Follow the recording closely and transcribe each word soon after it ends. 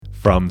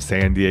From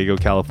San Diego,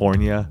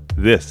 California,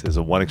 this is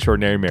a One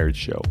Extraordinary Marriage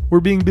show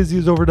where being busy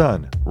is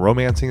overdone,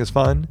 romancing is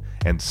fun,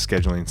 and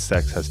scheduling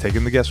sex has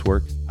taken the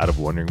guesswork out of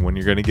wondering when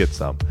you're going to get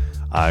some.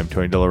 I'm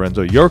Tony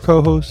DeLorenzo, your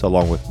co-host,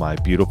 along with my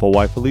beautiful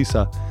wife,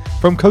 Elisa.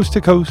 From coast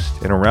to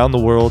coast and around the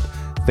world,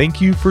 thank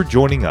you for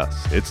joining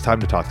us. It's time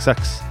to talk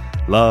sex,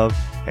 love,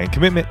 and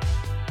commitment.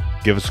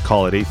 Give us a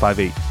call at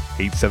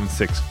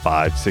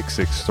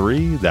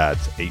 858-876-5663.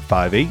 That's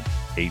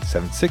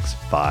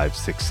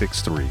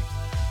 858-876-5663.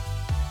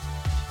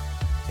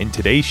 In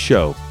today's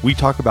show, we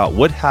talk about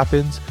what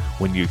happens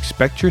when you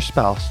expect your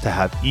spouse to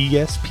have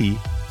ESP,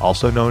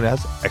 also known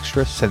as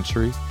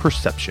extrasensory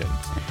perception.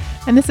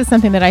 And this is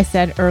something that I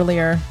said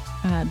earlier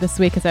this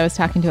week as I was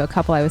talking to a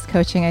couple I was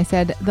coaching. I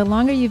said, the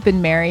longer you've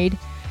been married,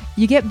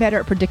 you get better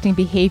at predicting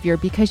behavior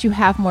because you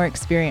have more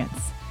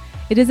experience.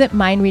 It isn't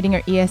mind reading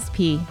or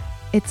ESP.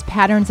 It's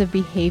patterns of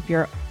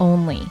behavior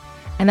only.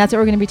 And that's what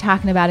we're going to be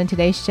talking about in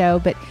today's show.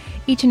 But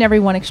each and every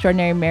One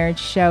Extraordinary Marriage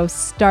show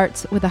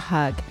starts with a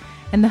hug.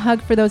 And the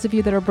hug, for those of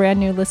you that are brand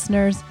new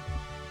listeners,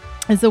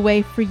 is a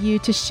way for you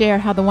to share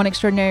how the One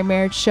Extraordinary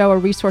Marriage show or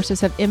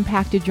resources have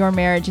impacted your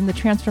marriage and the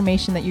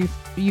transformation that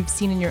you've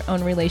seen in your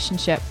own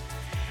relationship.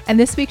 And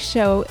this week's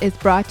show is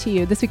brought to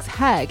you, this week's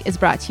hug is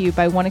brought to you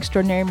by One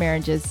Extraordinary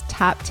Marriage's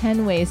Top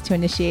 10 Ways to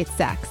Initiate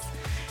Sex.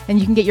 And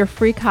you can get your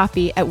free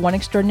copy at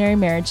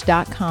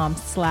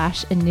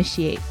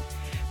oneextraordinarymarriage.com/initiate.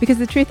 Because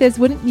the truth is,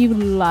 wouldn't you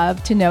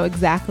love to know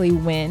exactly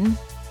when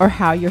or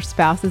how your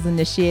spouse is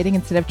initiating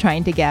instead of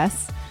trying to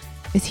guess?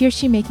 Is he or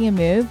she making a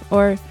move?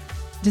 Or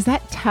does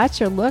that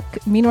touch or look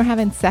mean we're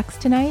having sex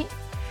tonight?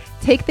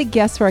 Take the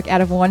guesswork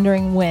out of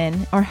wondering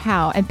when or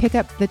how and pick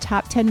up the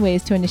top 10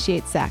 ways to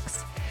initiate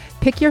sex.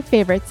 Pick your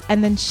favorites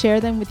and then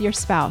share them with your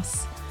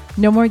spouse.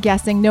 No more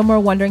guessing, no more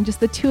wondering, just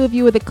the two of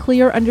you with a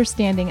clear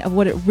understanding of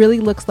what it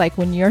really looks like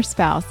when your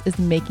spouse is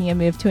making a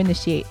move to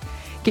initiate.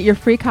 Get your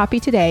free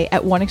copy today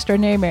at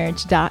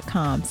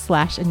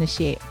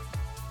oneextraordinarymarriage.com/initiate.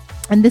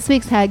 And this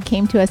week's hug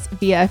came to us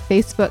via a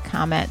Facebook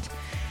comment.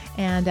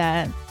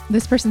 And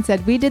this person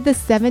said, we did the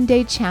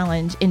 7-day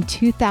challenge in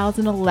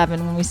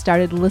 2011 when we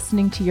started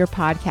listening to your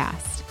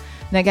podcast.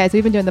 Now, guys,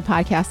 we've been doing the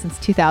podcast since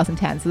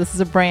 2010. So this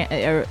is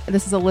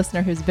a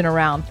listener who's been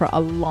around for a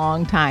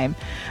long time.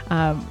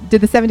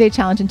 Did the 7-day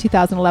challenge in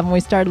 2011 when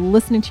we started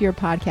listening to your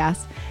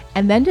podcast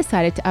and then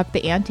decided to up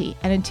the ante.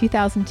 And in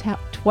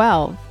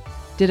 2012,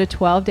 did a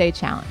 12-day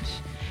challenge.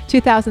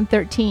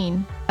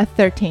 2013, a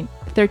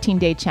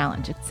 13-day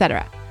challenge,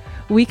 etc.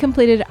 We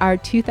completed our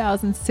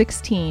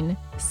 2016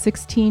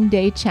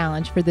 16-day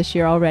challenge for this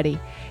year already.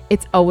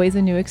 It's always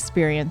a new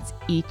experience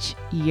each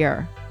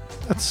year.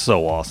 That's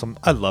so awesome.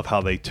 I love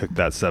how they took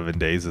that 7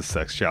 days of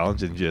sex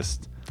challenge and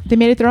just... They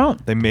made it their own.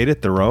 They made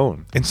it their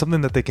own. And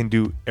something that they can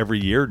do every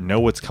year, know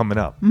what's coming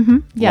up. Mm-hmm.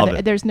 Yeah,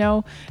 there's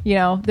no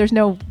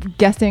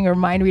guessing or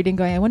mind reading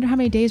going, I wonder how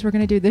many days we're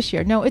going to do this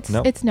year. No,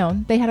 it's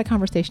known. They had a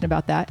conversation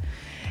about that.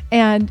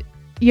 And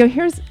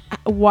here's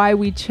why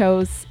we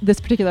chose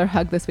this particular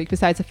hug this week,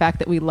 besides the fact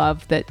that we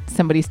love that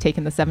somebody's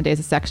taken the 7 days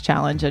of sex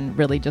challenge and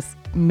really just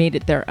made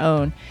it their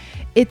own.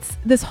 It's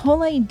this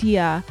whole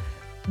idea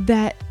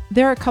that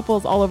there are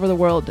couples all over the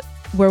world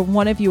where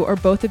one of you or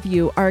both of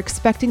you are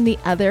expecting the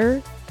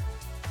other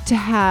to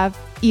have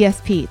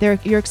ESP.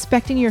 You're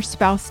expecting your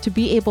spouse to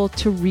be able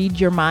to read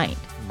your mind.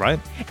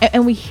 Right.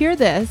 And we hear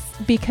this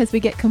because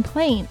we get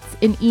complaints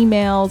in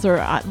emails or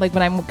like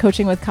when I'm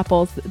coaching with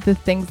couples, the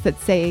things that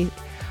say,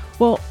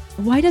 well,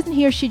 why doesn't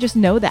he or she just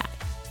know that?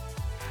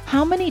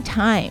 How many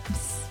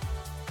times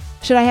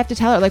should I have to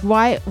tell her? Like,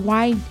 why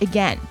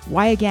again?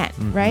 Why again?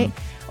 Mm-hmm. Right?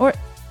 Or,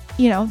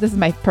 this is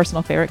my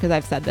personal favorite because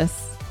I've said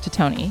this to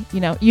Tony,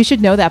 you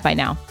should know that by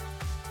now.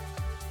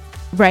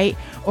 Right?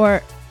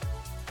 Or,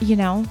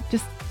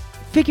 just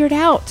figure it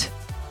out.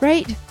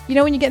 Right?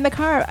 When you get in the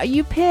car,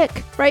 you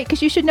pick, right?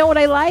 Because you should know what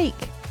I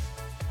like.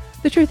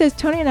 The truth is,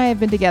 Tony and I have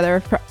been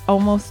together for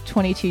almost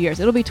 22 years.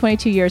 It'll be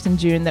 22 years in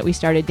June that we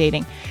started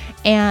dating.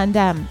 And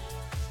I'm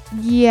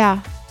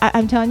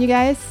telling you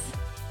guys,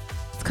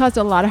 it's caused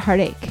a lot of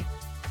heartache.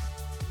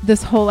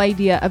 This whole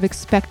idea of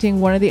expecting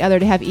one or the other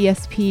to have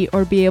ESP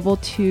or be able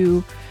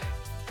to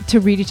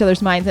read each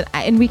other's minds.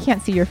 And we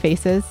can't see your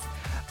faces,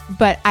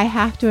 but I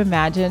have to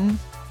imagine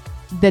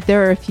that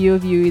there are a few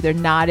of you either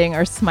nodding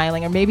or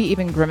smiling or maybe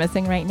even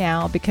grimacing right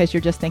now because you're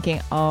just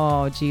thinking,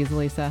 oh, geez,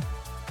 Lisa,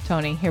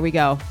 Tony, here we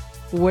go.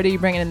 What are you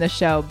bringing in this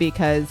show?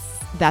 Because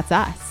that's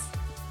us.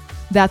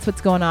 That's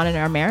what's going on in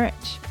our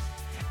marriage.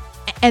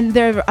 And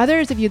there are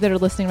others of you that are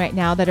listening right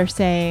now that are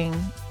saying,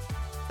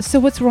 so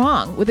what's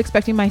wrong with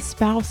expecting my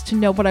spouse to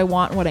know what I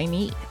want and what I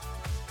need?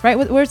 Right?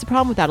 Where's the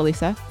problem with that,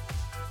 Elisa?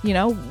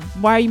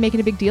 Why are you making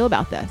a big deal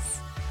about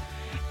this?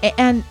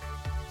 And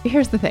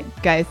here's the thing,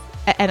 guys.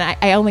 And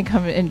I only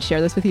come and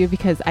share this with you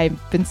because I've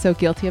been so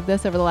guilty of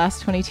this over the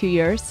last 22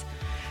 years.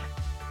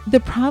 The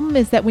problem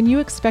is that when you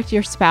expect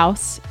your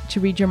spouse to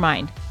read your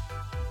mind,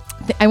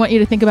 I want you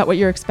to think about what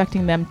you're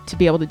expecting them to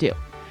be able to do.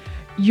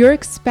 You're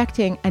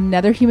expecting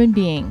another human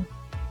being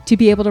to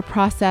be able to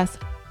process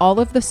all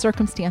of the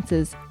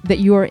circumstances that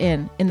you are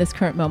in this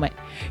current moment.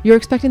 You're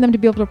expecting them to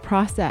be able to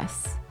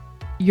process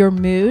your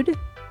mood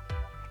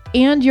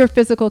and your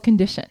physical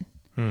condition,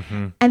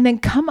 and then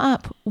come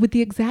up with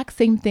the exact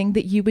same thing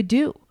that you would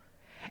do.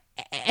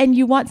 And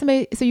you want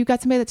somebody, so you've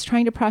got somebody that's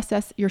trying to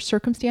process your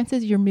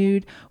circumstances, your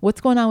mood, what's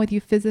going on with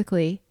you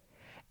physically,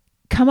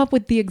 come up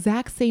with the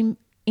exact same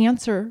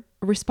answer,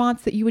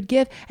 response that you would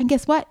give. And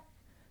guess what?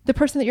 The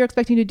person that you're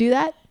expecting to do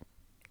that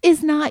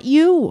is not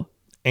you.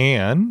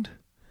 And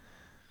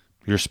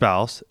your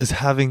spouse is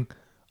having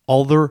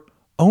all their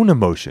own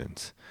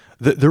emotions.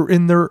 They're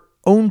in their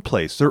own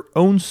place, their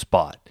own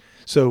spot.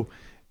 So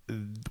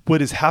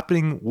what is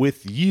happening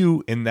with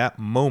you in that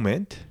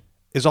moment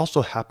is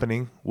also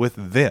happening with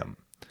them.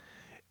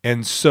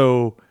 And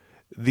so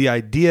the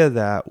idea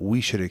that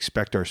we should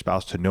expect our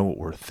spouse to know what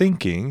we're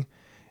thinking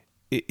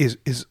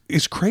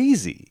is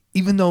crazy.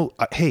 Even though,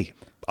 hey,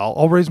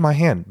 I'll raise my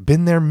hand.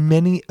 Been there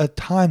many a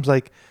times.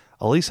 Like,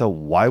 Elisa,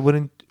 why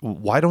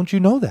don't you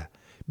know that?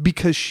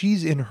 Because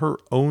she's in her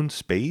own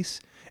space,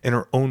 in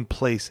her own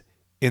place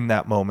in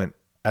that moment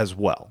as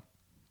well.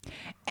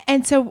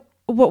 And so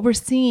what we're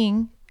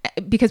seeing,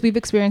 because we've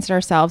experienced it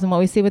ourselves, and what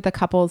we see with the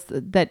couples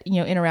that,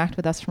 interact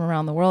with us from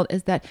around the world,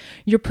 is that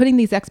you're putting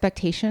these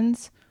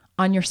expectations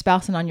on your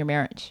spouse and on your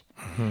marriage.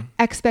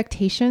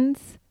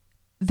 Expectations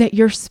that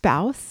your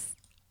spouse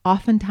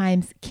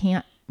oftentimes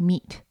can't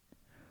meet,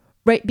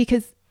 right?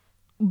 Because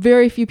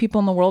very few people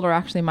in the world are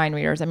actually mind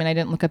readers. I mean, I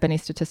didn't look up any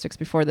statistics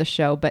before this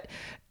show, but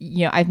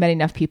I've met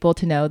enough people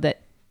to know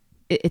that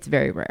it's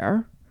very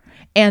rare.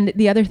 And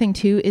the other thing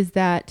too is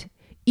that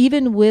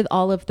even with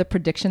all of the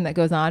prediction that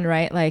goes on,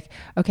 right? Like,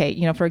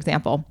 okay, for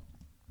example,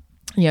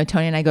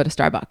 Tony and I go to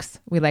Starbucks.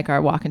 We like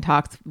our walk and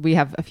talks. We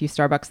have a few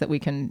Starbucks that we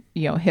can,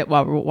 hit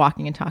while we're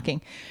walking and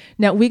talking.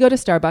 Now we go to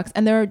Starbucks,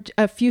 and there are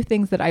a few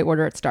things that I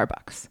order at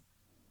Starbucks,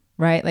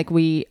 right? Like,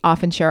 we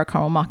often share a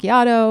caramel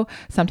macchiato.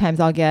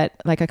 Sometimes I'll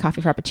get like a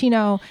coffee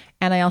frappuccino.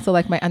 And I also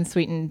like my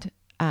unsweetened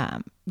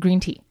green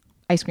tea,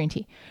 iced green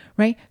tea,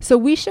 right? So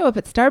we show up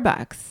at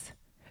Starbucks.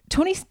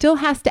 Tony still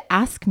has to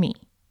ask me,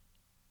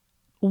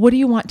 what do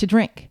you want to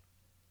drink?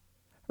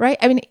 Right?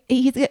 I mean,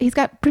 he's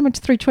got pretty much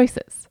 3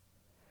 choices,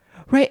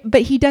 right?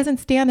 But he doesn't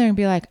stand there and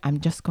be like, I'm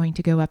just going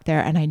to go up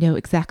there and I know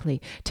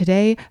exactly.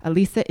 Today,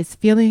 Elisa is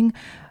feeling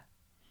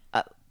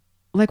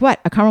like what?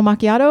 A caramel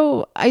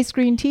macchiato, iced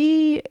green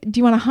tea? Do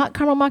you want a hot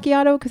caramel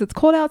macchiato because it's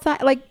cold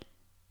outside? Like,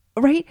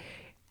 right?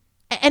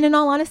 And in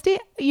all honesty,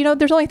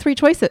 there's only 3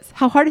 choices.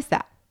 How hard is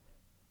that?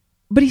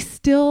 But he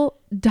still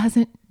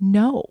doesn't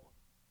know.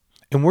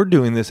 And we're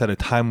doing this at a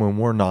time when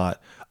we're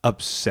not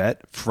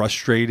upset,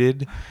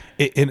 frustrated,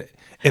 in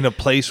a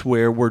place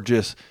where we're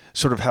just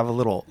sort of have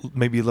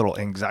maybe a little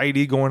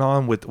anxiety going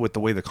on with the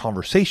way the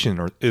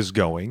conversation is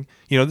going.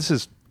 This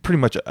is pretty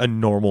much a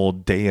normal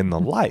day in the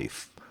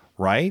life,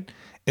 right?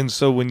 And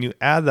so when you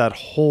add that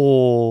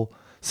whole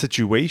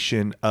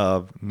situation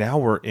of now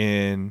we're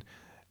in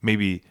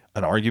maybe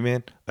an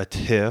argument, a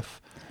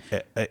tiff,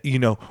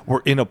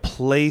 we're in a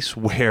place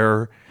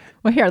where...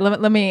 Well, here,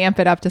 let me amp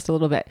it up just a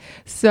little bit.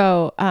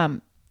 So,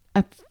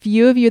 a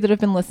few of you that have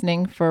been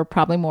listening for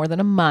probably more than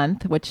a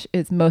month, which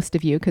is most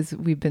of you, because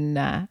we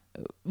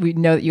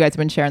know that you guys have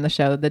been sharing the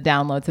show. The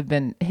downloads have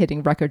been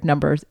hitting record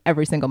numbers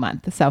every single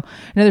month. So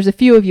I know there's a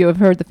few of you who have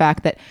heard the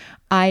fact that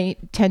I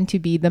tend to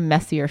be the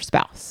messier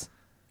spouse,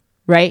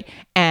 right?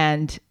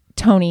 And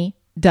Tony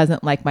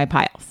doesn't like my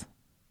piles,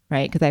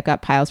 right? Because I've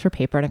got piles for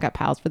paper and I've got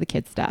piles for the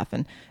kids' stuff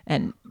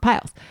and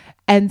piles.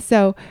 And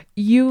so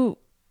you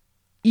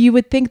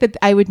would think that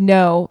I would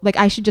know, like,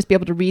 I should just be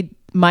able to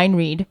mind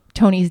read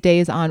Tony's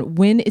days on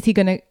when is he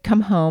going to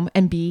come home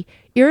and be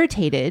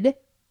irritated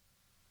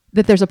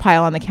that there's a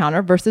pile on the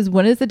counter versus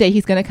when is the day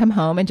he's going to come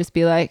home and just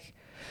be like,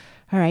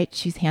 all right,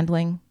 she's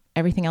handling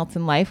everything else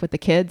in life with the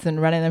kids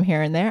and running them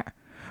here and there.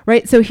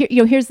 Right. So here,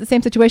 here's the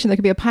same situation. There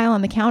could be a pile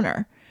on the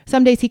counter.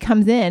 Some days he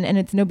comes in and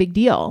it's no big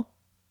deal.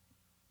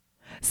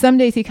 Some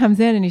days he comes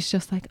in and he's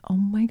just like, oh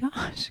my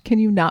gosh, can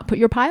you not put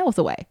your piles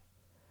away?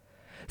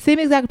 Same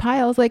exact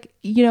piles. Like,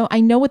 I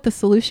know what the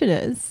solution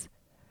is,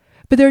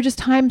 but there are just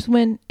times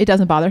when it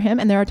doesn't bother him.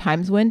 And there are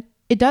times when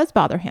it does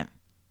bother him.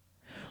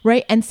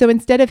 Right. And so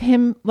instead of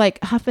him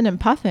like huffing and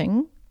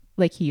puffing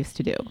like he used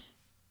to do,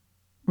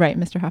 right,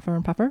 Mr. Huffer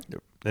and Puffer?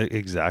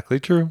 Exactly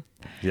true.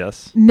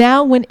 Yes.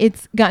 Now, when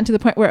it's gotten to the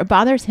point where it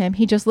bothers him,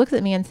 he just looks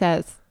at me and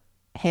says,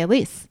 hey,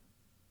 Elise,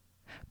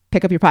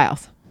 pick up your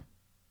piles.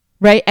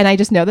 Right. And I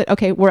just know that,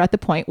 okay, we're at the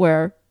point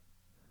where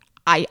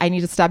I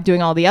need to stop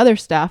doing all the other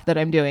stuff that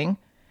I'm doing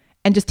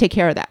and just take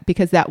care of that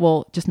because that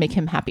will just make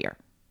him happier.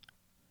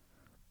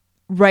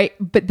 Right.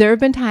 But there have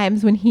been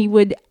times when he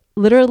would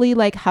literally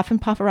like huff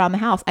and puff around the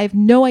house. I have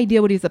no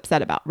idea what he's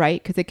upset about.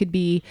 Right. Because it could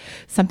be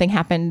something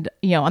happened,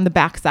 on the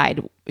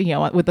backside,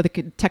 with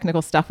the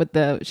technical stuff with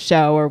the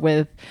show or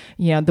with,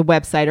 the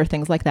website or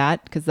things like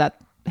that. Because that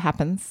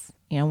happens,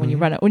 when you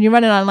run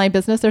an online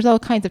business, there's all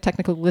kinds of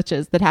technical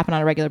glitches that happen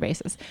on a regular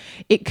basis.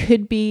 It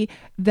could be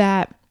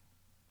that,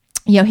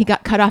 he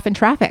got cut off in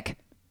traffic.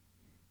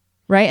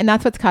 Right. And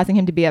that's what's causing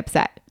him to be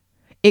upset.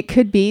 It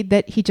could be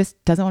that he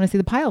just doesn't want to see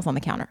the piles on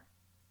the counter.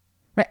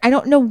 Right? I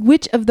don't know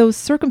which of those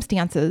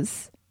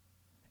circumstances,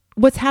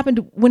 what's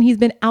happened when he's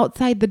been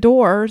outside the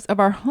doors of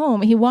our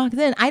home. He walks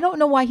in. I don't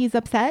know why he's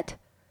upset.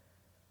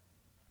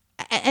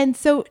 And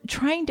so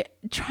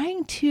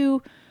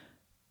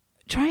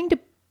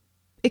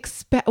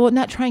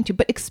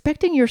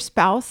expecting your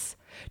spouse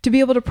to be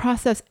able to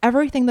process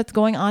everything that's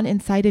going on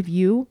inside of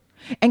you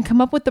and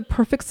come up with the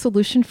perfect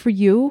solution for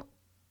you.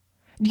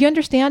 Do you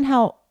understand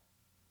how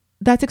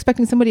that's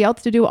expecting somebody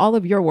else to do all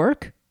of your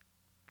work?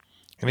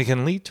 And it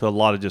can lead to a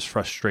lot of just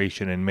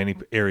frustration in many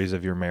areas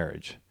of your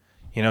marriage.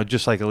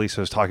 Just like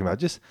Elisa was talking about,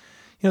 just,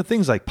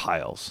 things like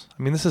piles.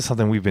 I mean, this is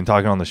something we've been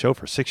talking on the show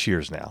for 6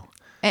 years now.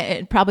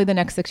 And probably the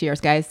next 6 years,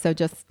 guys. So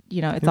just,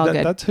 it's all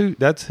good.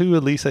 That's who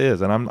Elisa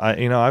is. And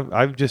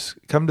I've just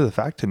come to the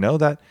fact to know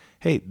that,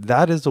 hey,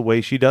 that is the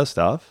way she does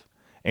stuff.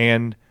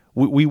 And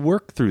we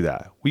work through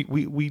that.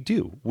 We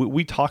do.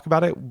 We talk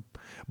about it.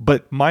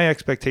 But my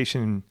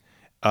expectation,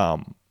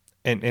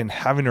 and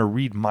having her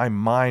read my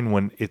mind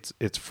when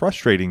it's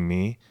frustrating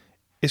me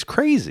is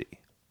crazy.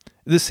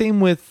 The same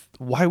with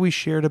why we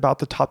shared about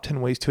the top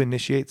 10 ways to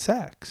initiate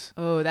sex.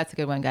 Oh, that's a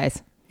good one,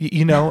 guys.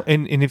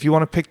 And if you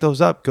want to pick those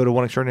up, go to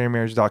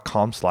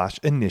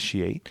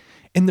oneextraordinarymarriage.com/initiate.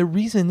 And the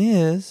reason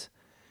is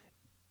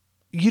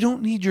you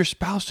don't need your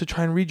spouse to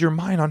try and read your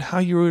mind on how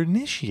you're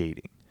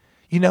initiating.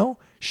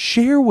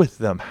 Share with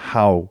them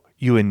how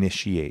you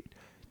initiate.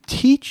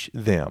 Teach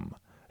them.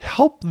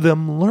 Help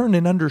them learn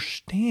and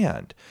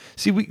understand.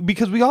 See,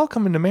 because we all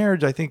come into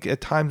marriage, I think,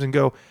 at times and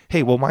go,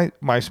 hey, well,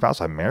 my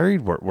spouse, I'm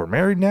married, we're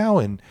married now,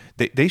 and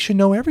they should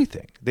know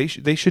everything. They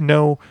should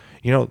know,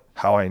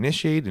 how I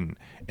initiate, and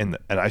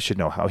I should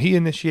know how he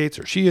initiates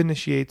or she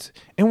initiates,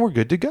 and we're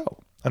good to go.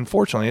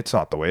 Unfortunately, it's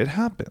not the way it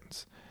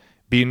happens.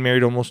 Being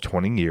married almost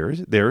 20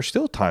 years, there are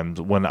still times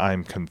when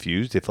I'm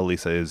confused if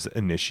Elisa is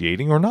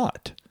initiating or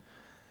not.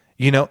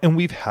 And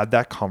we've had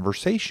that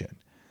conversation.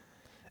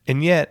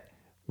 And yet,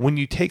 when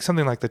you take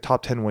something like the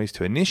top 10 ways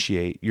to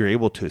initiate, you're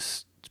able to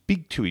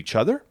speak to each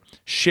other,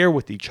 share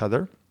with each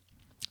other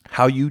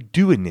how you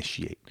do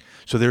initiate.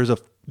 So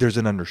there's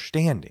an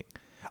understanding.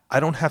 I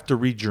don't have to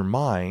read your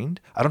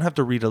mind. I don't have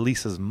to read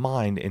Elisa's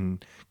mind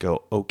and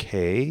go,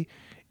 okay,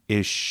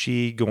 is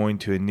she going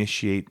to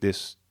initiate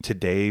this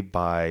today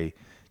by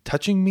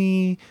touching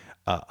me,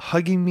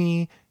 hugging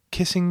me,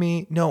 kissing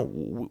me? No,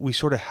 we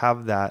sort of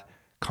have that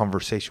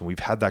conversation. We've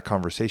had that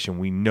conversation.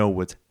 We know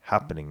what's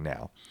happening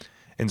now.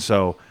 And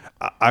so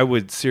I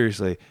would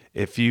seriously,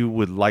 if you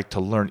would like to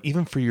learn,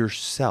 even for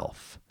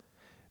yourself,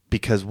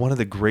 because one of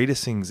the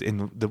greatest things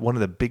one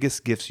of the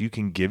biggest gifts you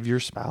can give your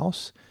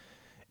spouse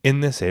in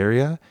this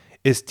area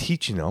is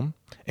teaching them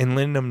and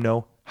letting them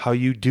know how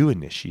you do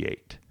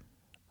initiate,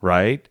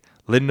 right?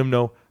 Letting them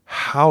know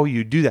how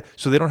you do that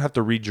so they don't have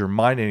to read your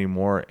mind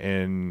anymore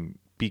and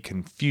be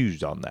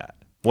confused on that.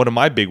 One of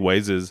my big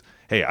ways is,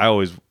 hey, I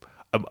always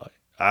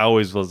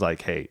was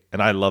like, hey,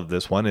 and I love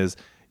this one, is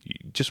you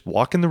just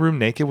walk in the room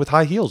naked with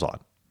high heels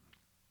on.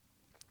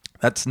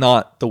 That's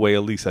not the way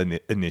Elisa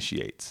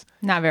initiates.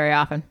 Not very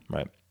often.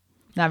 Right.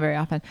 Not very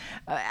often.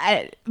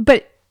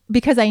 But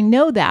because I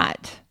know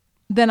that,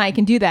 then I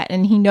can do that.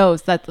 And he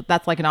knows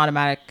that's like an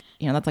automatic,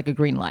 that's like a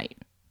green light.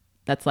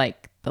 That's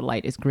like the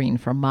light is green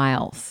for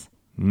miles.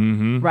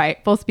 Mm-hmm.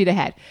 Right? Full speed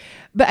ahead.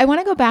 But I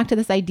want to go back to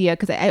this idea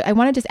because I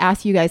want to just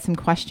ask you guys some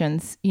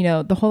questions.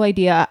 The whole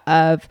idea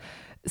of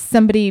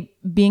somebody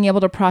being able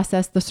to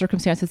process the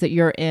circumstances that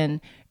you're in,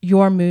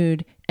 your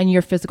mood, and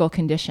your physical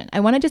condition. I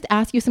want to just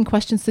ask you some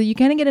questions so you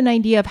kind of get an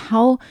idea of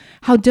how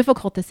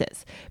difficult this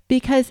is.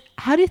 Because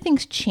how do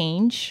things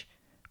change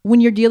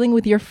when you're dealing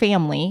with your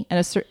family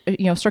and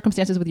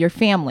circumstances with your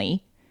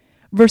family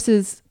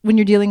versus when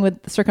you're dealing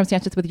with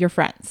circumstances with your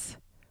friends,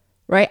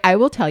 right? I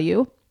will tell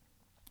you,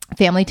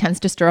 family tends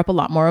to stir up a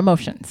lot more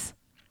emotions,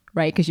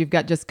 right? Because you've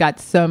got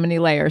so many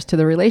layers to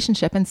the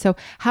relationship. And so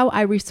how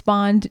I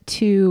respond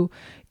to,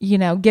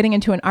 getting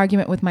into an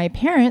argument with my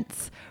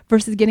parents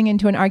versus getting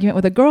into an argument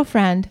with a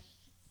girlfriend,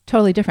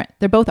 totally different.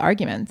 They're both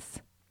arguments,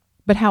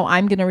 but how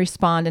I'm going to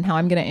respond and how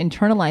I'm going to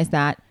internalize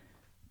that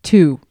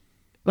to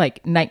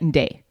like night and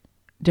day,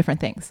 different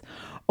things.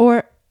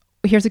 Or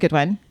here's a good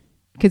one,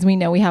 because we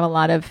know we have a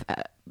lot of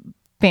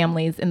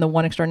families in the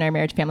One Extraordinary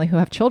Marriage family who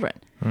have children.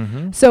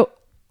 Mm-hmm. So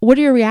what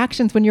are your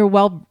reactions when you're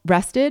well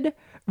rested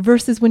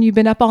versus when you've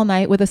been up all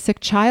night with a sick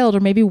child or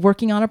maybe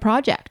working on a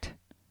project?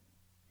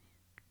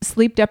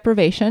 Sleep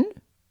deprivation,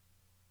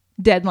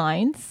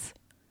 deadlines,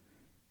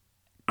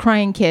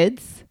 crying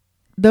kids,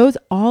 those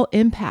all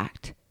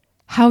impact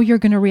how you're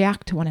going to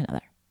react to one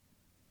another,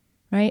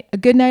 right? A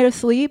good night of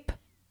sleep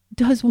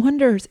does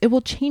wonders. It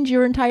will change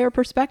your entire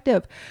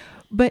perspective.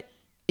 But,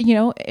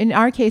 in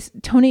our case,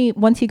 Tony,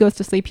 once he goes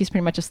to sleep, he's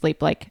pretty much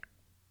asleep like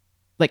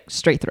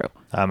straight through.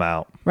 I'm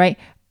out. Right?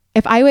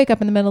 If I wake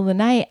up in the middle of the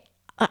night,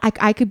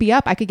 I could be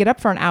up. I could get up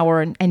for an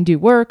hour and do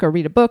work or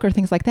read a book or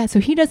things like that. So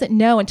he doesn't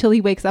know until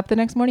he wakes up the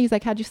next morning. He's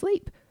like, how'd you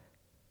sleep?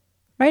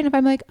 Right. And if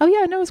I'm like, oh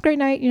yeah, no, it was a great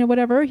night,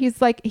 whatever.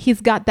 He's like,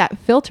 he's got that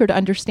filter to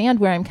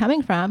understand where I'm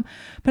coming from.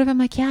 But if I'm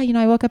like, yeah,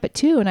 I woke up at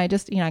 2 and I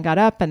just, I got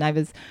up and I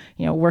was,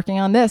 working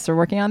on this or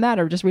working on that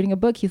or just reading a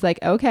book. He's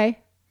like, okay,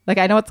 like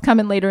I know it's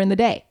coming later in the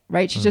day,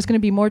 right? She's just going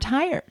to be more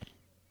tired.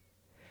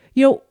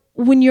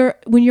 When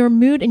your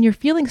mood and your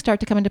feelings start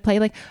to come into play,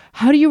 like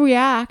how do you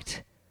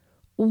react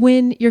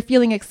when you're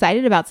feeling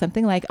excited about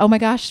something like, oh my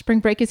gosh, spring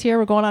break is here.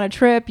 We're going on a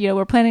trip.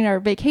 We're planning our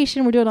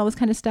vacation. We're doing all this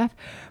kind of stuff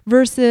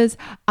versus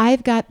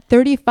I've got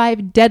 35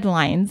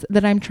 deadlines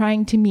that I'm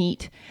trying to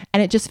meet.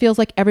 And it just feels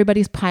like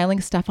everybody's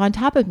piling stuff on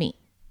top of me,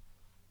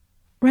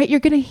 right? You're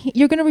going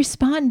to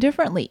respond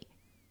differently.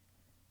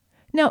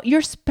 Now,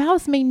 your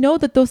spouse may know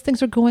that those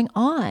things are going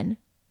on,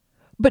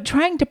 but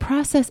trying to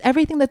process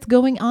everything that's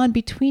going on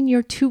between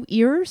your two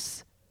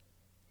ears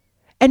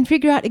and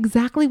figure out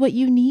exactly what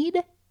you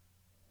need,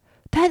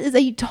 that is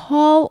a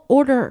tall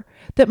order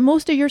that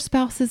most of your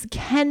spouses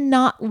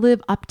cannot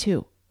live up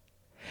to.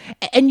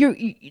 And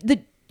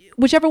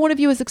whichever one of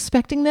you is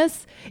expecting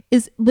this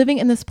is living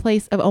in this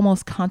place of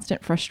almost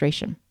constant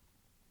frustration.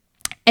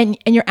 And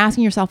you're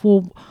asking yourself,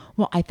 well,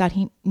 I thought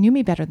he knew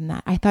me better than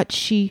that. I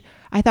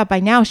thought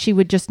by now she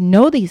would just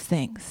know these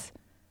things,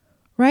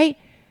 right?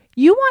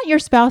 You want your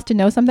spouse to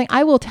know something.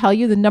 I will tell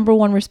you the number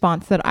one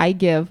response that I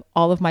give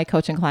all of my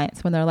coaching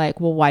clients when they're like,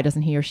 well, why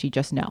doesn't he or she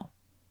just know?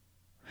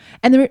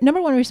 And the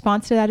number one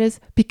response to that is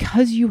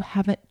because you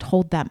haven't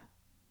told them.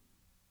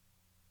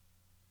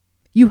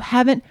 You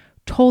haven't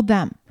told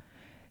them.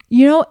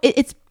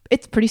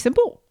 It's pretty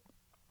simple,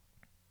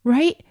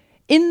 right?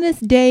 In this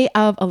day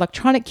of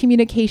electronic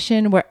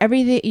communication where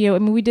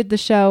everything, we did the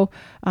show,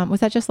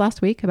 was that just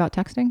last week about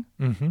texting?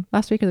 Mm-hmm.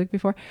 Last week or the week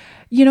before?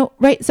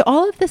 Right? So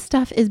all of this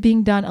stuff is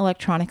being done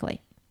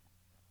electronically,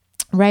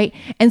 right?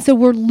 And so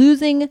we're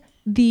losing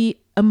the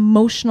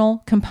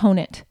emotional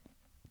component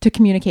to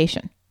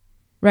communication.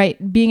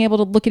 Right? Being able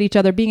to look at each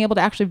other, being able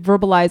to actually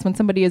verbalize when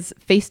somebody is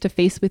face to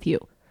face with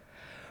you.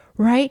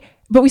 Right?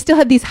 But we still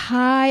have these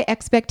high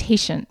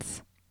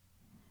expectations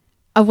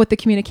of what the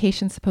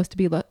communication is supposed to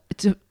be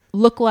to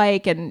look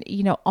like and,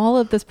 all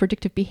of this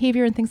predictive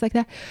behavior and things like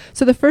that.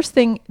 So the first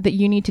thing that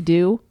you need to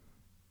do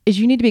is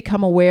you need to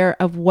become aware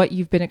of what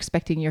you've been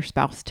expecting your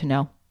spouse to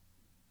know.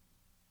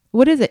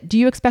 What is it? Do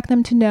you expect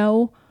them to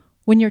know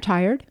when you're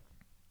tired?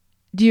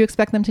 Do you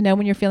expect them to know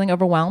when you're feeling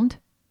overwhelmed?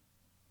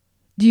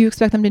 Do you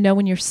expect them to know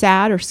when you're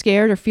sad or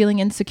scared or feeling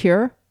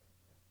insecure?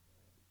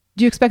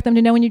 Do you expect them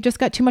to know when you just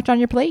got too much on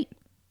your plate?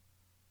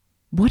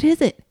 What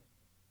is it?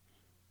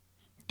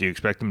 Do you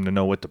expect them to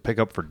know what to pick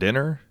up for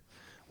dinner?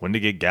 When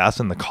to get gas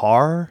in the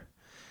car?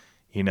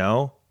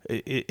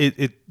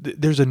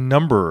 There's a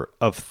number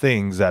of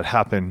things that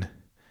happen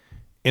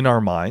in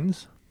our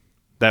minds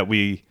that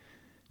we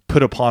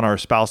put upon our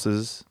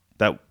spouses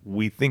that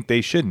we think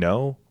they should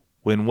know,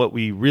 when what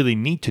we really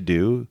need to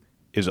do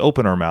is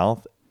open our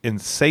mouth and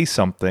say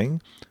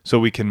something so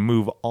we can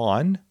move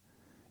on.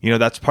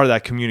 That's part of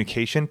that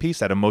communication piece,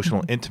 that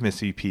emotional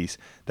intimacy piece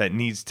that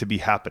needs to be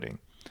happening.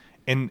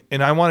 And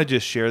I want to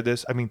just share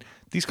this. I mean,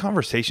 these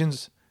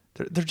conversations,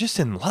 they're just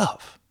in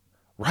love,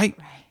 right?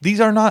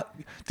 These are not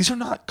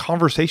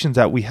conversations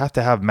that we have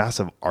to have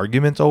massive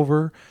arguments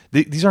over.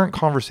 These aren't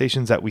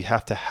conversations that we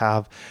have to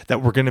have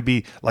that we're going to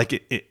be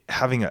like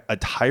having a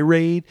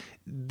tirade.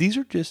 This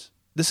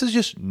is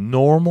just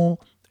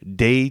normal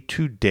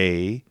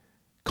day-to-day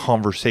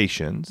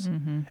conversations.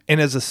 Mm-hmm. And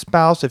as a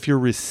spouse, if you're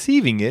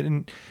receiving it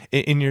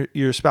and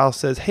your spouse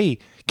says, hey,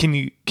 can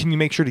you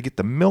make sure to get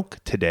the milk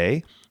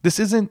today? This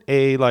isn't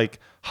a like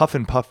huff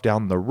and puff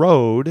down the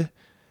road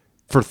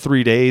for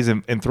 3 days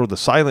and throw the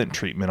silent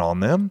treatment on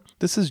them.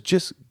 This is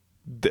just,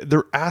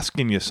 they're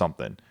asking you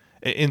something.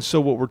 And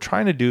so what we're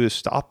trying to do is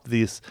stop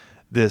this,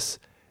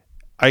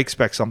 I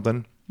expect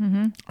something.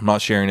 Mm-hmm. I'm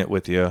not sharing it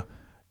with you.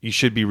 You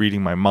should be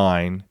reading my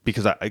mind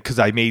because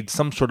I made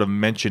some sort of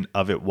mention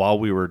of it while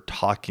we were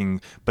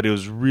talking, but it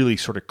was really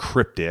sort of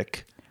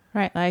cryptic.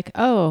 Right. Like,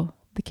 oh,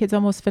 the kids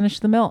almost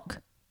finished the milk.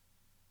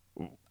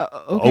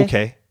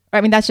 Okay.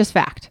 I mean, that's just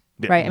fact,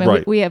 right? I mean,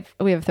 right. we have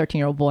a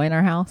 13-year-old boy in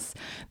our house.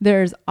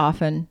 There's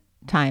often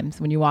times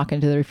when you walk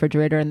into the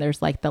refrigerator and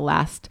there's like the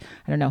last,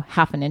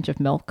 half an inch of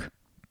milk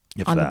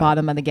on the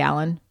bottom of the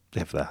gallon.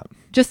 If that.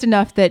 Just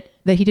enough that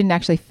he didn't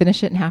actually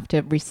finish it and have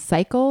to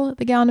recycle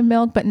the gallon of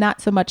milk, but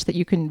not so much that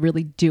you can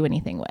really do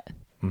anything with.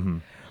 Mm-hmm.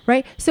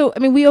 Right? So, I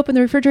mean, we open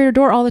the refrigerator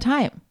door all the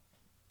time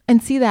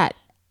and see that.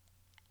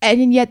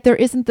 And yet there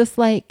isn't this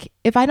like,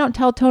 if I don't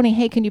tell Tony,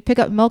 hey, can you pick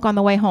up milk on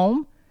the way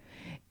home?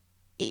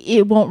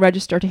 It won't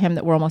register to him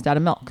that we're almost out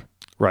of milk.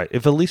 Right.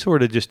 If Elisa were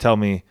to just tell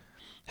me,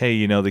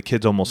 hey, the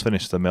kids almost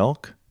finished the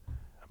milk,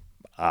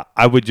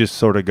 I would just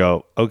sort of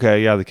go,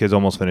 okay, yeah, the kids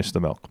almost finished the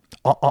milk.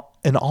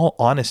 In all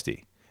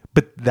honesty.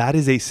 But that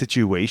is a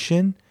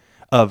situation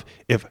of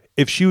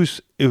if she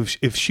was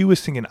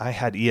thinking I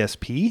had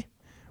ESP,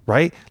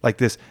 right? Like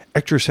this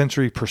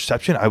extrasensory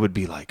perception, I would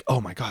be like,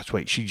 oh my gosh,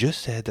 wait, she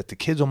just said that the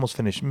kids almost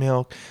finished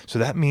milk. So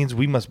that means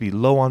we must be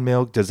low on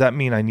milk. Does that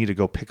mean I need to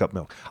go pick up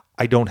milk?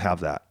 I don't have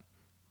that.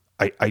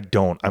 I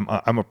don't.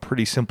 I'm a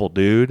pretty simple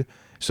dude.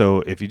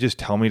 So if you just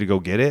tell me to go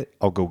get it,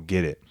 I'll go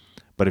get it.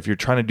 But if you're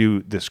trying to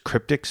do this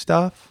cryptic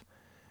stuff,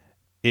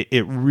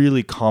 it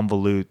really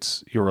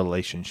convolutes your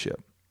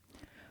relationship.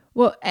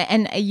 Well,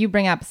 and you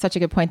bring up such a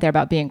good point there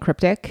about being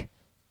cryptic,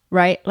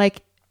 right?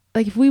 Like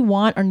if we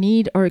want or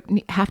need or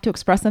have to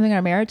express something in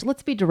our marriage,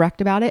 let's be direct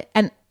about it.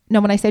 And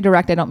no, when I say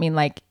direct, I don't mean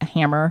like a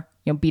hammer,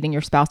 beating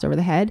your spouse over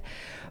the head,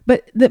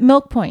 but the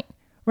milk point,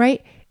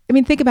 right? I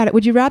mean, think about it.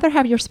 Would you rather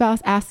have your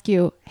spouse ask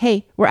you,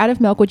 hey, we're out of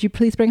milk. Would you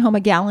please bring home a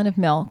gallon of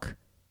milk?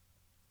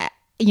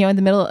 In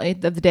the middle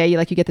of the day, you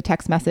get the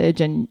text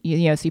message and, so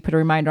you put a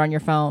reminder on your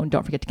phone,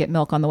 don't forget to get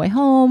milk on the way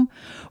home,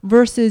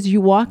 versus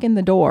you walk in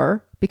the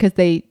door because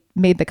they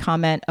made the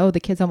comment, oh, the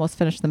kids almost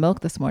finished the milk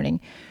this morning.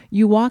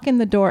 You walk in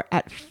the door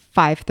at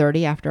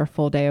 5:30 after a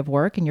full day of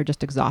work and you're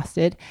just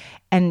exhausted.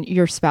 And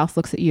your spouse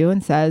looks at you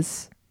and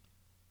says,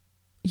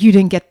 you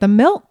didn't get the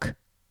milk.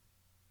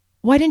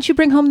 Why didn't you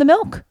bring home the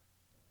milk?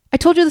 I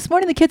told you this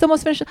morning the kids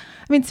almost finished. I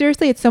mean,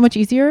 seriously, it's so much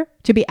easier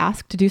to be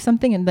asked to do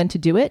something and then to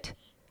do it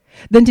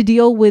than to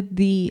deal with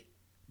the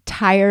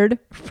tired,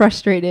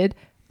 frustrated,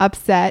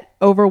 upset,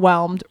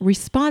 overwhelmed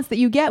response that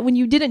you get when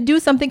you didn't do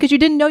something because you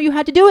didn't know you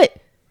had to do it.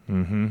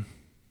 Mm-hmm.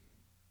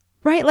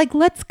 Right? Like,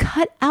 let's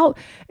cut out.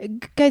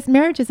 Guys,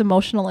 marriage is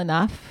emotional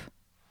enough.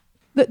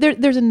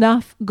 There's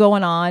enough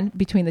going on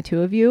between the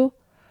two of you.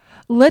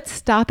 Let's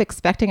stop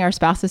expecting our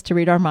spouses to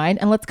read our mind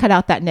and let's cut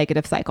out that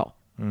negative cycle.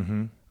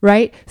 Mm-hmm.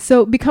 Right?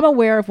 So become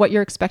aware of what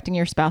you're expecting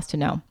your spouse to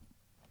know.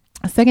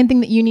 A second thing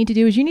that you need to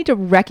do is you need to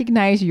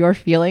recognize your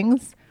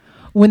feelings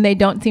when they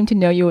don't seem to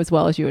know you as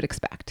well as you would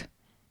expect.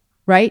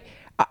 Right?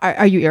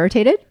 Are you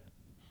irritated?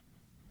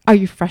 Are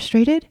you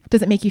frustrated?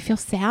 Does it make you feel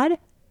sad?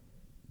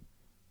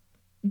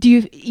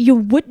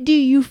 What do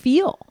you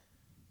feel?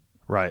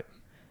 Right.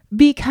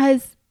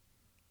 Because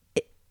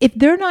if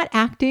they're not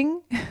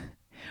acting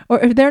or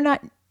if they're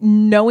not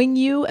knowing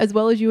you as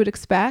well as you would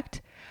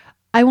expect,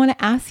 I want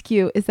to ask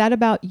you, is that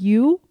about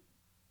you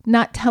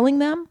not telling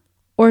them,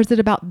 or is it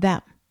about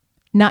them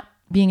not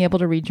being able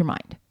to read your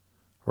mind?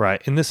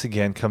 Right. And this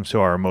again comes to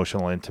our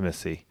emotional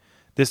intimacy.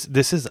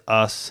 This is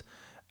us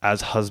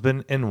as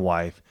husband and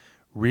wife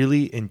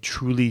really and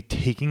truly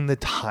taking the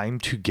time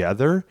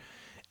together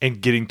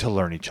and getting to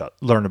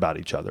learn about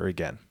each other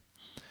again.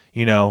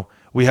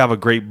 We have a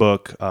great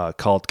book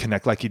called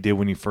Connect Like You Did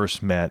When You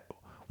First Met,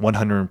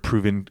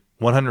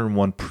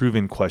 101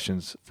 Proven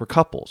Questions for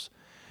Couples.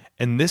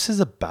 And this is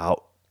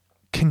about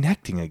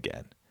connecting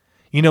again.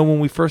 When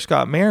we first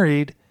got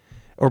married,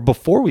 or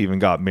before we even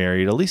got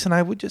married, Elise and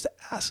I would just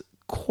ask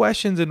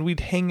questions and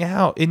we'd hang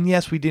out. And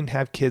yes, we didn't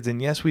have kids.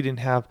 And yes, we didn't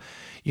have,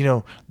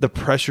 the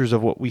pressures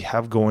of what we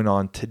have going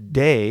on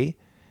today.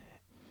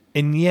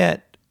 And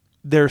yet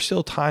there are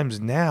still times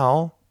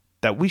now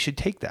that we should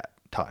take that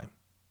time.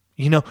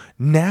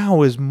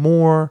 Now is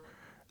more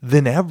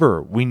than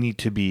ever. We need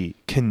to be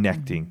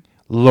connecting,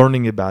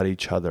 learning about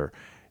each other,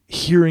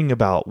 hearing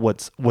about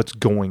what's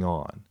going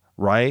on,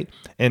 right?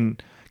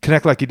 And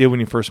Connect Like You Did When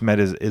You First Met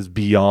is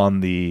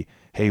beyond the,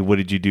 hey, what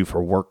did you do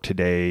for work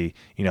today?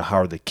 How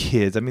are the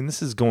kids? I mean,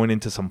 this is going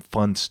into some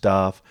fun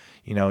stuff.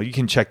 You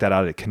can check that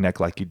out at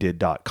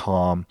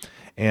connectlikeyouDid.com.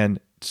 And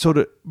so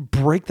to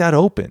break that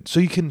open so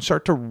you can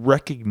start to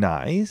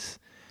recognize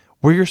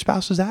where your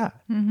spouse is at,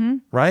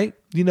 right?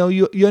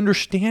 You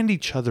understand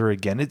each other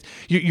again.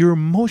 You're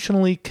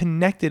emotionally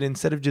connected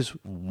instead of just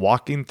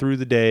walking through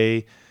the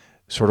day,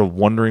 sort of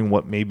wondering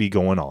what may be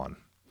going on.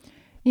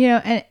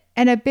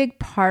 And a big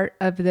part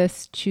of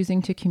this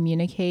choosing to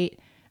communicate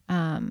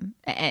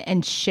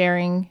and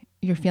sharing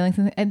your feelings,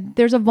 and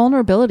there's a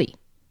vulnerability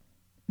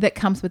that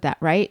comes with that,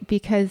 right?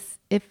 Because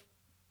if,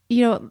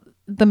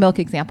 the milk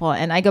example,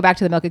 and I go back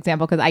to the milk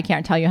example because I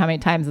can't tell you how many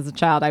times as a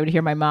child I would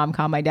hear my mom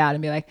call my dad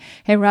and be like,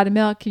 hey, we're out of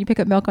milk. Can you pick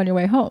up milk on your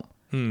way home?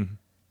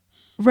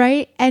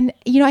 Right? And,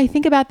 I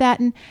think about that.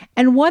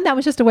 And one, that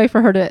was just a way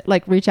for her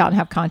to reach out and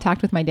have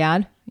contact with my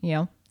dad.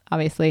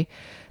 Obviously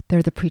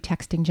they're the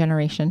pre-texting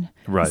generation.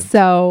 Right.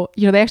 So,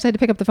 they actually had to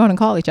pick up the phone and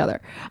call each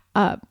other.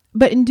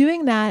 But in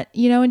doing that,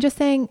 and just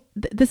saying,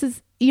 this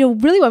is,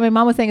 really what my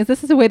mom was saying is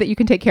this is a way that you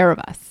can take care of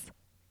us.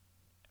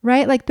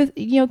 Right? Like this,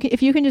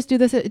 if you can just do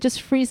this, it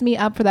just frees me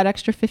up for that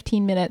extra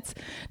 15 minutes.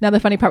 Now, the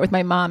funny part with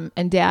my mom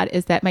and dad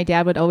is that my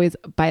dad would always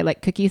buy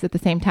cookies at the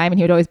same time, and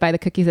he would always buy the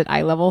cookies at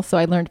eye level. So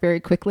I learned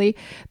very quickly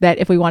that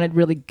if we wanted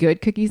really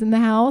good cookies in the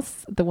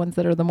house, the ones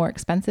that are the more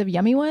expensive,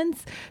 yummy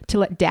ones, to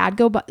let dad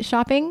go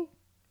shopping,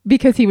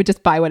 because he would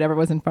just buy whatever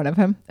was in front of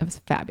him. It was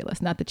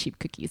fabulous. Not the cheap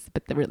cookies,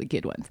 but the really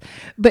good ones.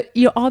 But,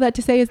 all that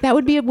to say is that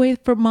would be a way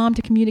for mom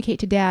to communicate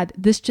to dad,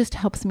 this just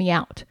helps me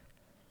out.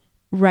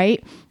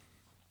 Right?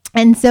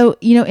 And so,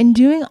 in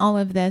doing all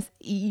of this,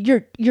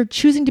 you're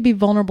choosing to be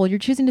vulnerable. You're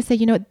choosing to say,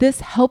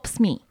 this helps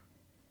me,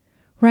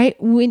 right?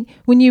 When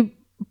you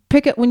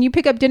pick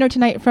up dinner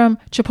tonight from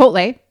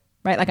Chipotle,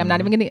 right? Like, I'm not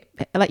even going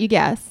to let you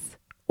guess.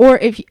 Or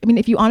if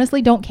you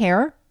honestly don't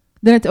care,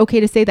 then it's okay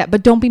to say that,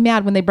 but don't be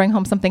mad when they bring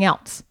home something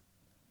else,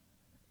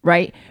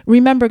 right?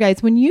 Remember,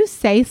 guys, when you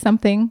say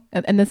something,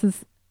 and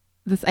this,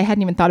 I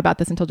hadn't even thought about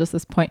this until just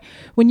this point.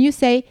 When you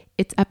say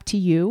it's up to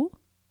you,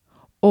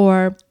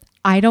 or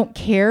I don't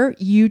care,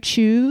 you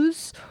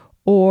choose,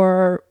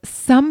 or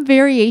some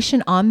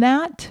variation on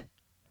that,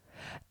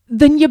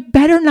 then you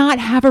better not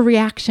have a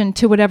reaction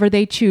to whatever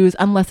they choose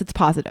unless it's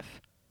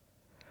positive,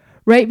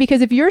 right?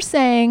 Because if you're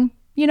saying,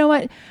 you know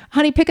what,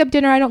 honey, pick up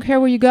dinner, I don't care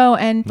where you go.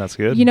 And that's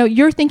good.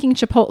 You're thinking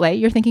Chipotle,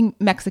 you're thinking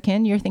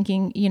Mexican, you're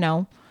thinking,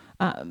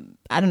 I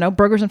don't know,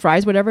 burgers and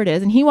fries, whatever it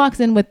is. And he walks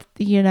in with,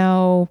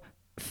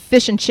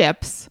 fish and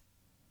chips.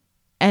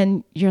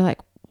 And you're like,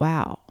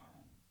 wow,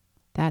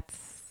 that's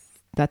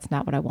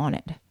not what I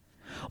wanted.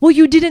 Well,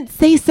 you didn't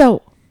say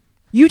so.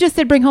 You just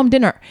said bring home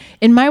dinner.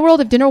 In my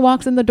world, if dinner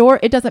walks in the door,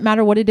 it doesn't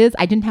matter what it is.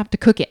 I didn't have to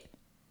cook it.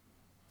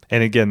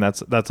 And again,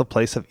 that's a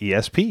place of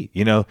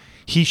ESP.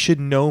 He should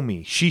know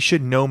me. She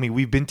should know me.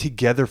 We've been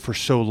together for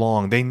so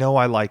long. They know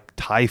I like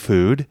Thai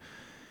food,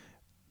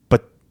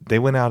 but they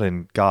went out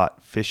and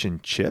got fish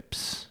and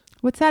chips.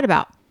 What's that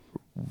about?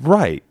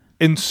 Right.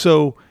 And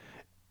so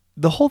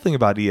the whole thing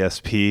about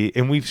ESP,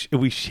 and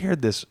we've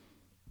shared this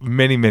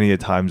many, many a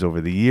times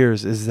over the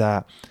years, is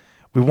that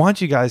we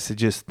want you guys to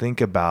just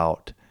think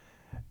about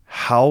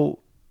how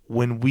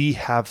when we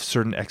have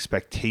certain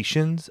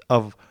expectations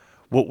of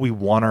what we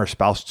want our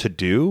spouse to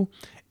do,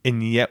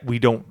 and yet we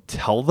don't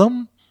tell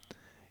them,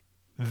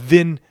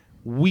 then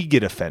we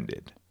get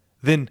offended.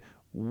 Then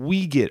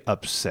we get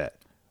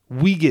upset.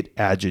 We get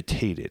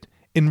agitated.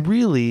 And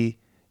really,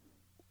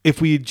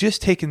 if we had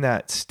just taken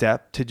that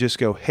step to just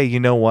go, hey, you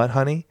know what,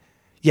 honey?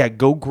 Yeah,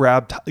 go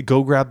grab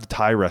the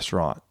Thai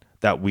restaurant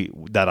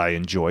that I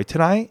enjoy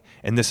tonight,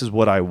 and this is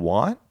what I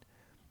want,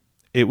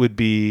 it would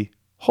be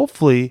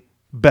hopefully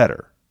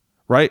better,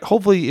 right?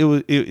 Hopefully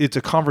it's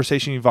a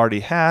conversation you've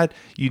already had,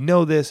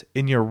 this,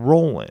 and you're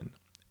rolling.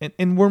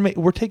 And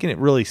we're taking it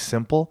really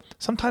simple.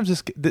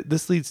 Sometimes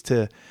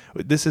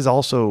this is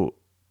also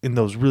in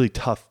those really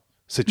tough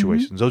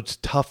situations, those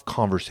tough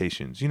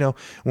conversations.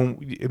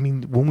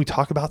 When we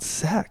talk about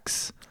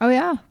sex. Oh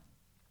yeah.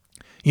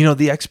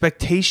 The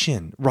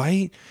expectation,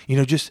 right?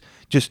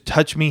 Just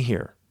touch me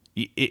here.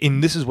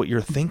 And this is what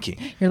you're thinking.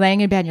 You're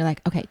laying in bed and you're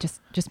like, okay,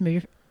 just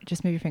move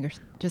your fingers.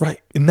 Just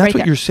right. And that's right what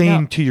there. You're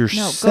saying to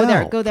yourself.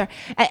 No, go there.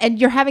 And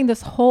you're having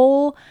this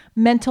whole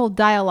mental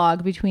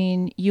dialogue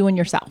between you and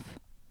yourself,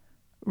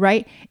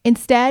 right?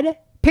 Instead,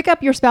 pick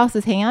up your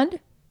spouse's hand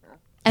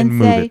and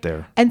move it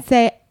there. And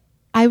say,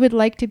 I would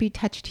like to be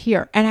touched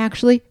here, and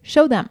actually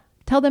show them.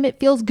 Tell them it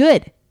feels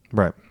good.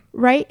 Right.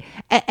 Right.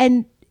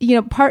 And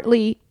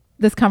partly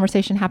this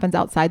conversation happens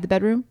outside the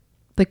bedroom.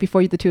 Like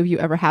before the two of you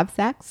ever have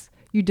sex,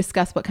 you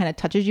discuss what kind of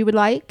touches you would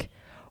like.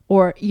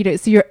 Or,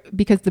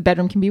 because the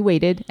bedroom can be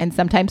weighted, and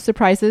sometimes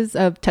surprises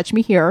of touch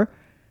me here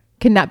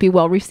cannot be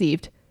well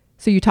received.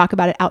 So you talk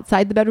about it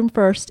outside the bedroom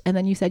first. And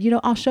then you said,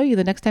 I'll show you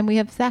the next time we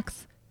have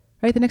sex,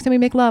 right? The next time we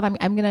make love,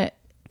 I'm going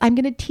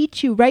to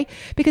teach you, right?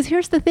 Because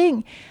here's the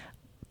thing,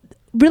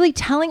 really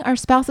telling our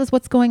spouses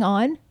what's going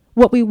on,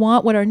 what we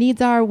want, what our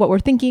needs are, what we're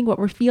thinking, what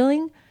we're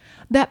feeling,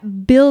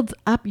 that builds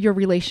up your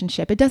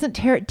relationship. It doesn't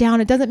tear it down.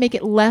 It doesn't make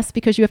it less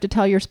because you have to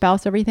tell your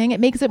spouse everything. It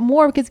makes it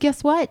more because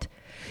guess what?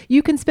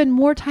 You can spend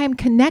more time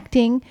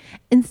connecting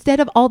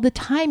instead of all the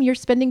time you're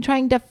spending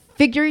trying to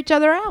figure each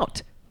other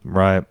out.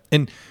 Right.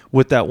 And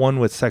with that one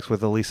with sex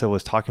with Elisa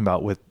was talking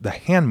about with the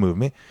hand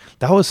movement,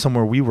 that was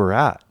somewhere we were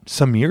at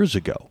some years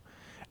ago.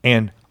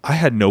 And I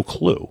had no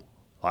clue.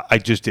 I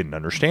just didn't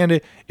understand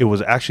it. It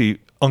was actually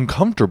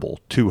uncomfortable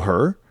to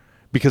her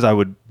because I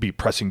would be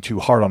pressing too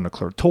hard on the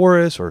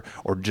clitoris or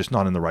just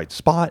not in the right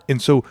spot.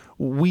 And so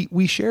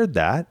we shared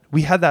that.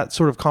 We had that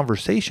sort of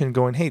conversation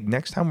going, hey,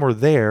 next time we're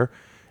there,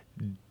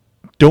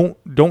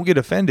 don't get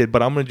offended,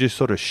 but I'm going to just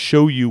sort of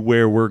show you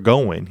where we're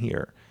going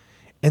here.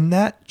 And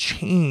that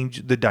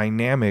changed the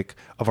dynamic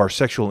of our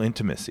sexual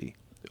intimacy,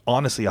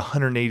 honestly,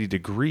 180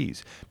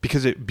 degrees,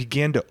 because it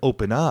began to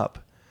open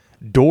up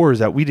doors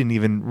that we didn't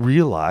even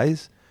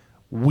realize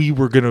we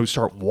were going to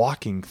start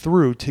walking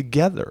through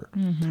together.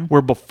 Mm-hmm.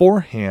 Where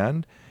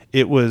beforehand,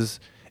 it was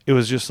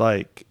just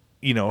like,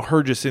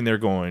 her just in there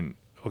going,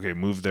 okay,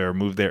 move there,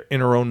 in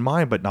her own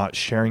mind, but not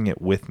sharing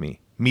it with me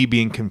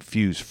being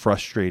confused,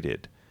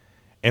 frustrated.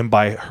 And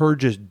by her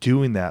just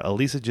doing that,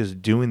 Elisa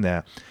just doing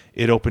that,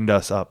 it opened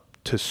us up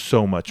to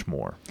so much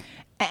more.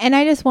 And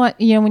I just want,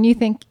 when you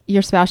think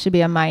your spouse should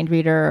be a mind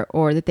reader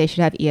or that they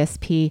should have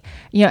ESP,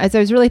 as I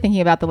was really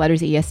thinking about the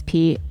letters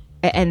ESP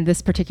and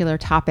this particular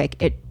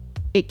topic,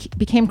 it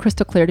became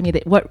crystal clear to me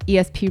that what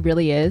ESP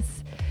really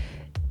is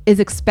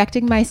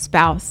expecting my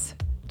spouse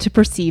to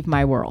perceive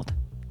my world,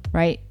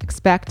 right?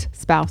 Expect,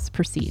 spouse,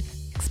 perceive.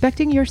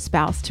 Expecting your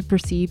spouse to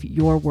perceive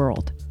your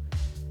world.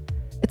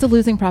 It's a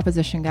losing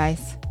proposition,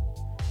 guys.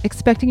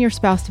 Expecting your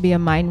spouse to be a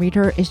mind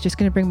reader is just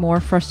going to bring more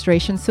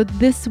frustration. So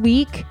this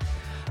week,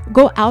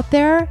 go out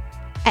there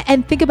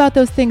and think about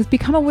those things.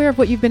 Become aware of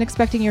what you've been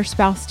expecting your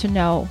spouse to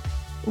know.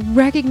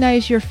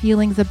 Recognize your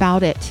feelings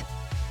about it.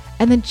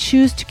 And then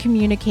choose to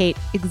communicate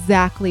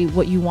exactly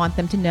what you want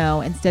them to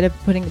know instead of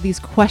putting these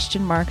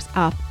question marks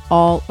up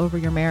all over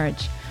your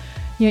marriage.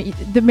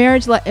 The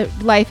marriage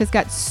life has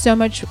got so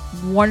much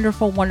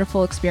wonderful,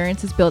 wonderful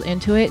experiences built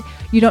into it.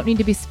 You don't need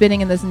to be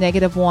spinning in this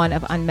negative one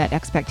of unmet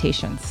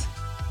expectations.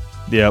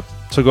 Yep.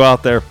 So go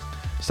out there,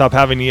 stop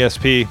having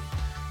ESP,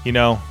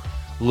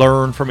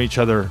 learn from each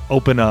other,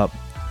 open up,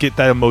 get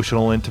that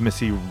emotional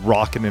intimacy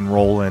rocking and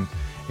rolling,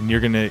 and you're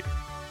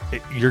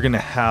gonna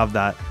have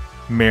that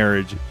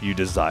marriage you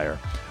desire.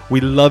 We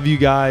love you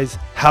guys.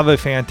 Have a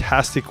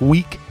fantastic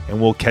week,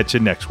 and we'll catch you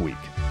next week.